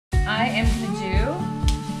I am gonna do,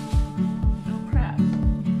 oh crap,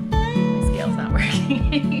 my scale's not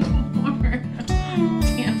working anymore.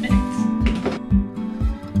 Damn it.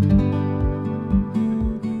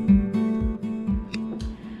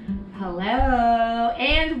 Hello,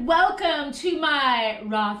 and welcome to my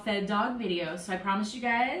raw fed dog video. So I promised you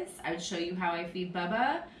guys I would show you how I feed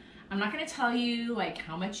Bubba. I'm not gonna tell you like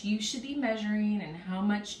how much you should be measuring and how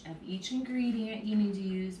much of each ingredient you need to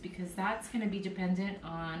use, because that's gonna be dependent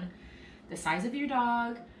on the size of your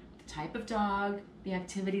dog, the type of dog, the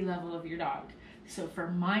activity level of your dog. So for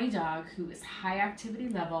my dog, who is high activity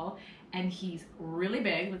level and he's really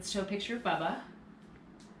big, let's show a picture of Bubba.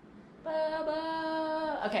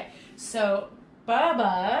 Bubba. Okay, so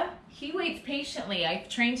Bubba, he waits patiently. I've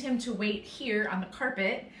trained him to wait here on the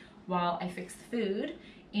carpet while I fix the food.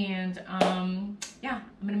 And yeah,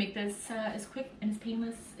 I'm gonna make this as quick and as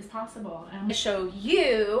painless as possible. I'm gonna show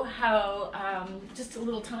you how just a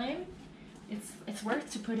little time it's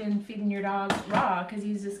worth to put in feeding your dog raw, because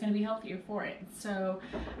he's just gonna be healthier for it. So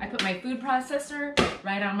I put my food processor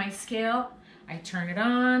right on my scale. I turn it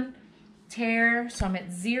on, tare, so I'm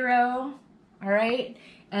at 0. All right,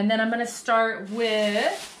 and then I'm gonna start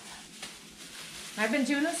with, I've been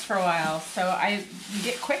doing this for a while, so you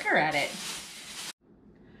get quicker at it.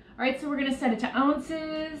 All right, so we're gonna set it to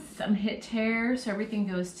ounces. I'm gonna hit tare so everything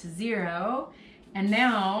goes to 0. And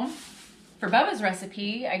now, for Bubba's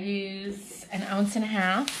recipe, I use 1.5 ounces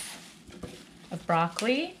of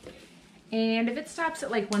broccoli. And if it stops at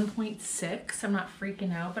like 1.6, I'm not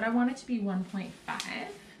freaking out, but I want it to be 1.5. Okay,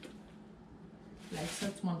 so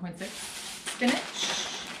it's 1.6. Spinach.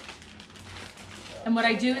 And what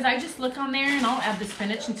I do is I just look on there and I'll add the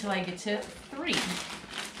spinach until I get to 3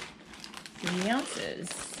 ounces.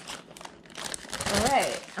 All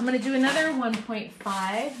right, I'm gonna do another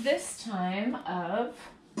 1.5, this time of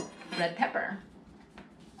red pepper.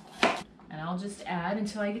 And I'll just add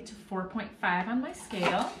until I get to 4.5 on my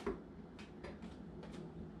scale.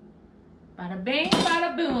 Bada bing,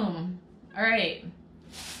 bada boom. All right,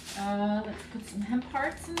 let's put some hemp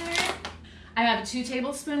hearts in there. I have a 2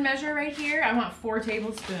 tablespoon measure right here. I want 4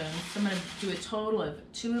 tablespoons. So I'm gonna do a total of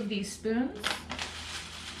 2 of these spoons,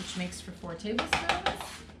 which makes for 4 tablespoons.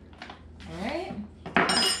 All right.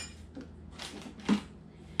 I've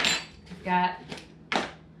got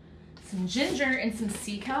some ginger and some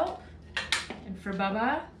sea kelp. And for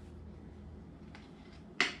Bubba,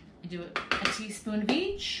 I do a teaspoon of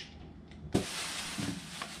each.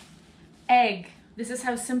 Egg. This is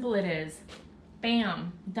how simple it is.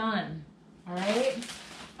 Bam, done. All right.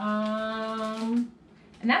 And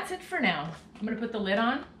that's it for now. I'm gonna put the lid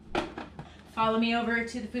on. Follow me over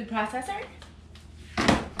to the food processor.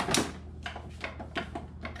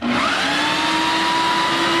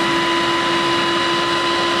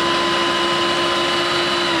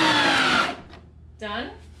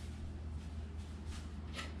 Done.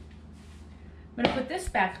 I'm gonna put this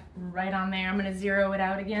back right on there. I'm gonna 0 it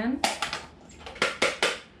out again.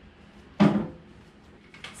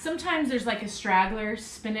 Sometimes there's like a straggler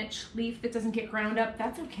spinach leaf that doesn't get ground up.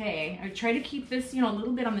 That's okay. I try to keep this, a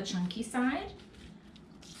little bit on the chunky side,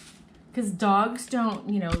 because dogs don't,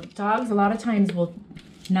 dogs a lot of times will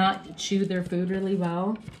not chew their food really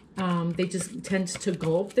well. They just tend to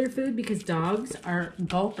gulp their food, because dogs are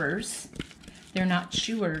gulpers. They're not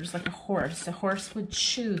chewers like a horse. A horse would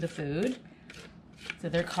chew the food, so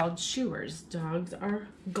they're called chewers. Dogs are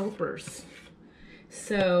gulpers.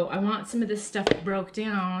 So I want some of this stuff broke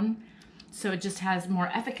down so it just has more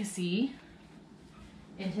efficacy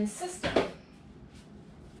in his system.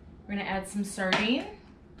 We're gonna add some sardine.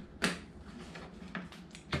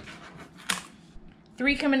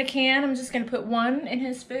 3 come in a can. I'm just gonna put 1 in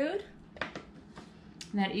his food. And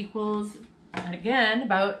that equals, again,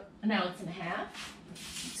 about 1.5 ounces.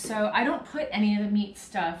 So I don't put any of the meat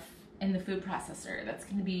stuff in the food processor. That's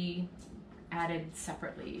gonna be added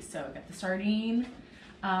separately. So I've got the sardine.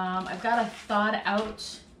 I've got a thawed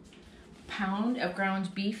out pound of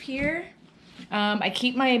ground beef here. I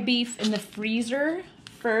keep my beef in the freezer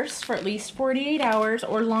first for at least 48 hours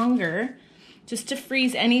or longer, just to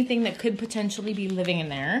freeze anything that could potentially be living in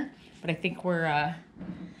there. But I think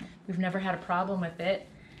we've never had a problem with it.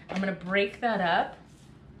 I'm gonna break that up.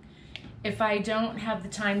 If I don't have the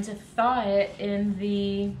time to thaw it in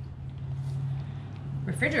the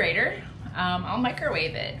refrigerator, I'll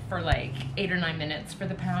microwave it for like 8 or 9 minutes for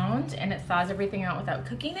the pound, and it thaws everything out without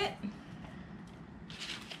cooking it.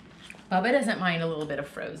 Bubba doesn't mind a little bit of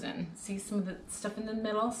frozen. See some of the stuff in the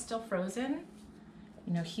middle still frozen?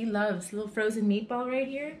 He loves a little frozen meatball right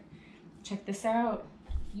here. Check this out.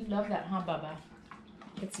 You love that, huh, Bubba?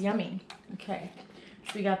 It's yummy. Okay,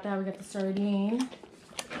 so we got that. We got the sardine.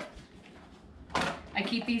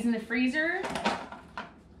 keep these in the freezer.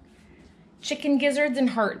 Chicken gizzards and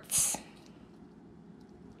hearts.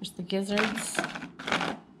 There's the gizzards.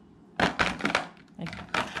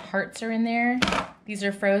 Like, hearts are in there. These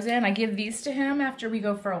are frozen. I give these to him after we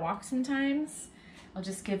go for a walk sometimes. I'll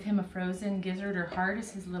just give him a frozen gizzard or heart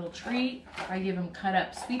as his little treat. I give him cut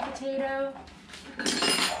up sweet potato.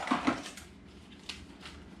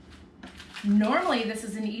 Normally this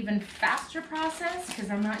is an even faster process because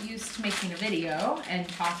I'm not used to making a video and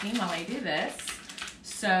talking while I do this.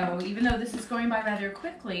 So even though this is going by rather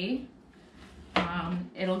quickly,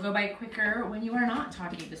 it'll go by quicker when you are not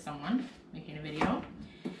talking to someone making a video.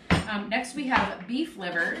 Next we have beef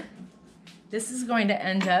liver. This is going to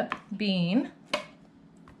end up being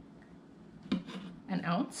an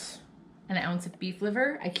ounce of beef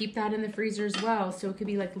liver. I keep that in the freezer as well, so it could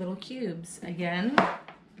be like little cubes. Again,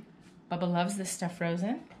 Bubba loves this stuff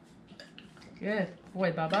frozen. Good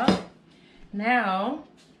boy, Bubba. Now,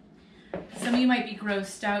 some of you might be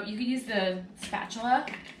grossed out. You could use the spatula.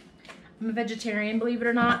 I'm a vegetarian, believe it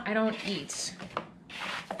or not. I don't eat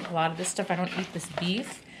a lot of this stuff. I don't eat this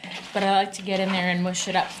beef, but I like to get in there and mush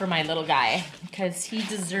it up for my little guy because he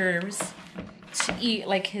deserves to eat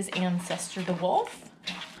like his ancestor, the wolf.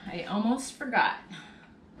 I almost forgot.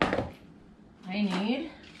 I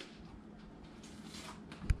need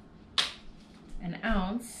an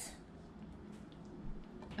ounce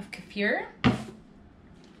of kefir.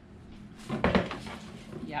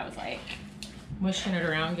 Yeah, I was like mushing it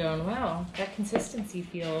around going, wow, that consistency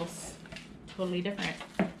feels totally different.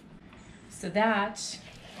 So that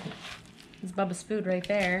is Bubba's food right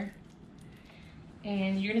there.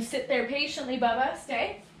 And you're gonna sit there patiently, Bubba.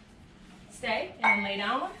 Stay. Stay and lay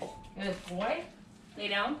down. Good boy. Lay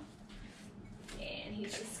down. And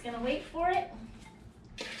he's just gonna wait for it.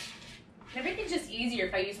 Everything's just easier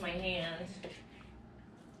if I use my hand.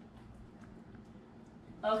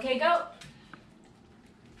 Okay, go.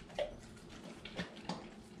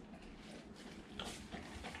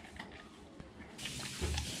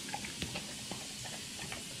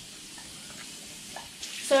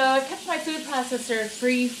 So I kept my food processor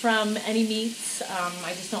free from any meats.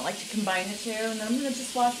 I just don't like to combine the two. And then I'm gonna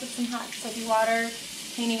just wash with some hot soapy water,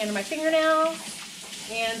 cleaning under my fingernails.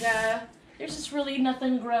 And there's just really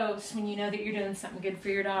nothing gross when you know that you're doing something good for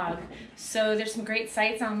your dog. So there's some great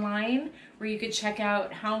sites online where you could check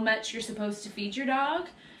out how much you're supposed to feed your dog.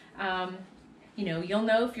 You know, you'll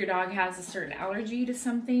know if your dog has a certain allergy to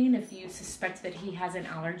something. If you suspect that he has an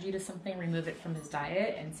allergy to something, remove it from his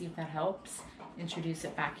diet and see if that helps. Introduce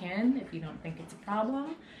it back in if you don't think it's a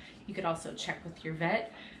problem. You could also check with your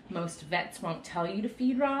vet. Most vets won't tell you to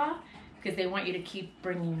feed raw because they want you to keep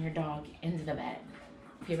bringing your dog into the vet.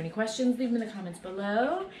 If you have any questions, leave them in the comments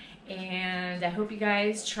below. And I hope you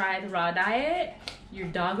guys try the raw diet. Your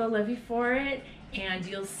dog will love you for it, and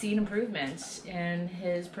you'll see an improvement in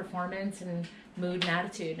his performance and mood and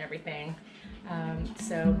attitude and everything.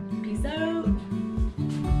 So peace out.